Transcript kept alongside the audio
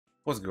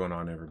What's going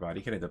on, everybody?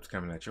 TheKennyDubz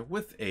coming at you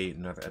with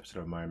another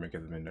episode of Mario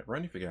Maker the Midnight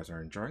Run. If you guys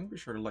are enjoying, be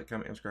sure to like,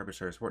 comment, and subscribe, and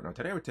share your support. Now,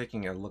 today we're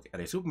taking a look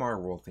at a Super Mario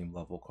World themed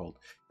level called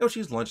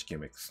Yoshi's Lunch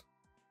Gimmicks.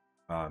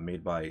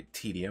 Made by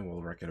TDM,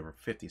 we'll wreck it over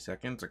 50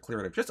 seconds. A clear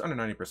rate of just under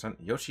 90%.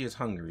 Yoshi is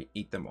hungry,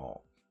 eat them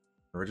all.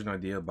 Original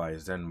idea by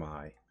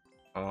Zenmai.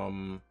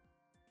 So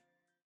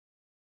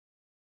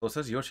it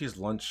says Yoshi's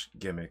Lunch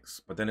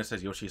Gimmicks, but then it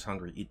says Yoshi's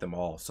hungry, eat them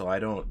all. So I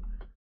don't...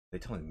 Are they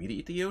telling me to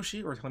eat the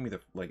Yoshi, or telling me to,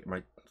 like, am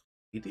I...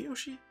 Eat the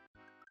Yoshi?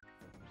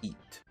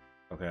 Eat.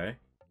 Okay.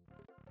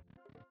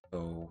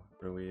 So,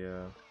 what are we,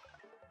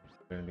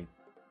 gonna be...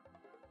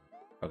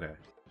 Okay.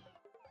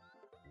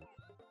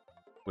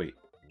 Wait.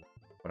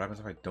 What happens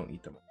if I don't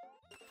eat them?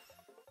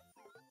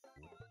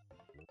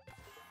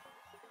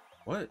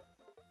 What?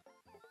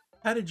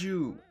 How did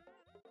you...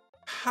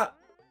 How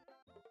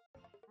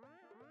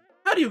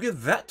do you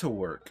get that to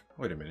work?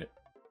 Wait a minute.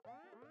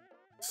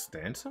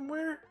 Stand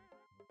somewhere?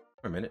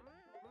 Wait a minute.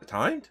 Is it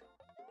timed?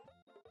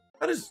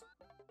 How does...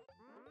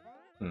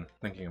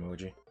 thinking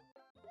emoji.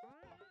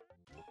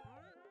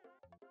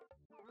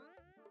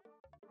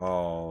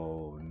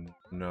 Oh,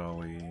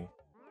 no.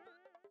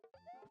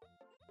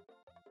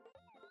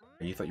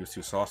 You thought you was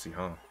too saucy,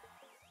 huh?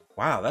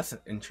 Wow, that's an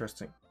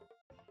interesting...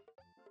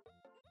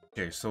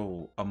 Okay,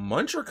 so a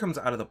muncher comes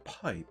out of the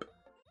pipe,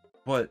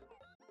 but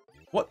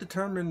what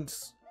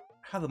determines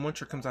how the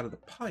muncher comes out of the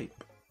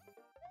pipe?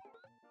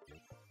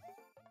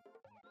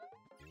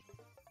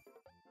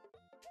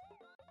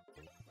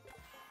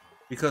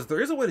 Because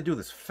there is a way to do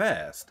this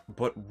fast,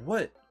 but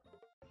what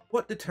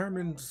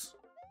determines...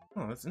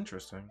 Oh, that's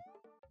interesting.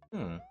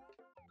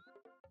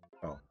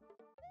 Oh.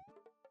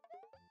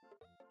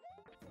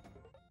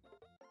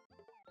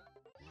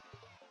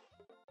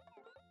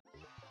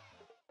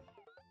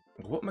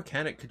 What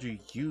mechanic could you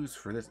use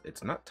for this?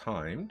 It's not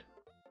timed.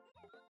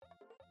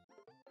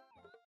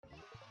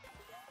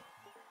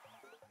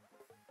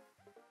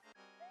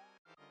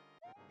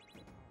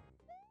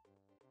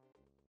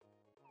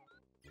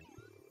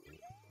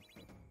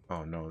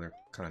 Oh no, they're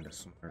kind of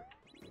smart.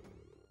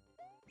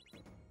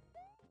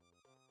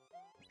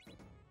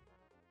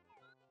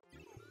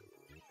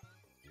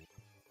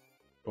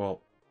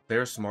 Well,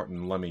 they're smart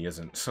and Lemmy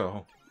isn't,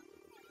 so...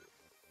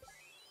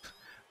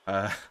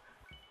 I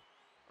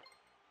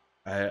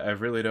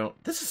really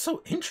don't... This is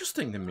so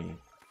interesting to me.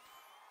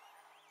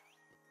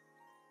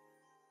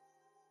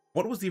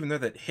 What was even there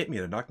that hit me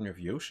that knocked me off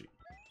Yoshi?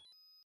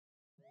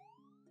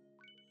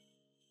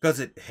 Because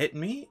it hit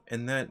me,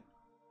 and then...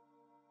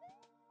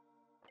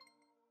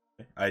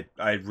 I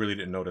really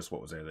didn't notice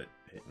what was there that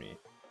hit me.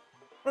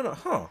 I don't know,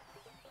 huh?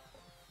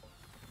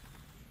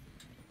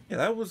 Yeah,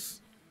 that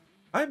was...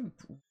 I'm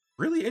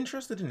really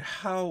interested in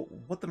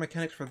what the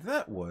mechanics for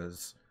that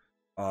was.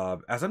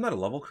 As I'm not a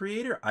level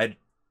creator, I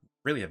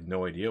really have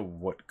no idea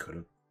what could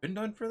have been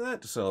done for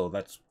that, so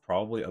that's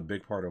probably a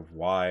big part of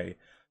why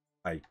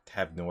I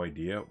have no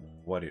idea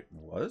what it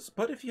was.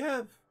 But if you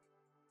have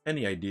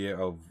any idea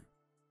of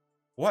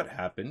what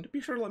happened, be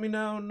sure to let me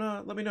know, and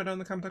let me know down in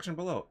the comment section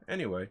below.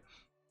 Anyway,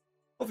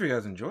 hope you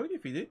guys enjoyed.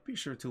 If you did, be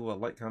sure to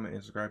like, comment,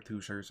 and subscribe to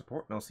show your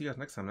support, and I'll see you guys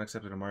next time, next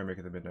episode of Mario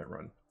Maker the Midnight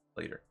Run.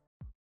 Later.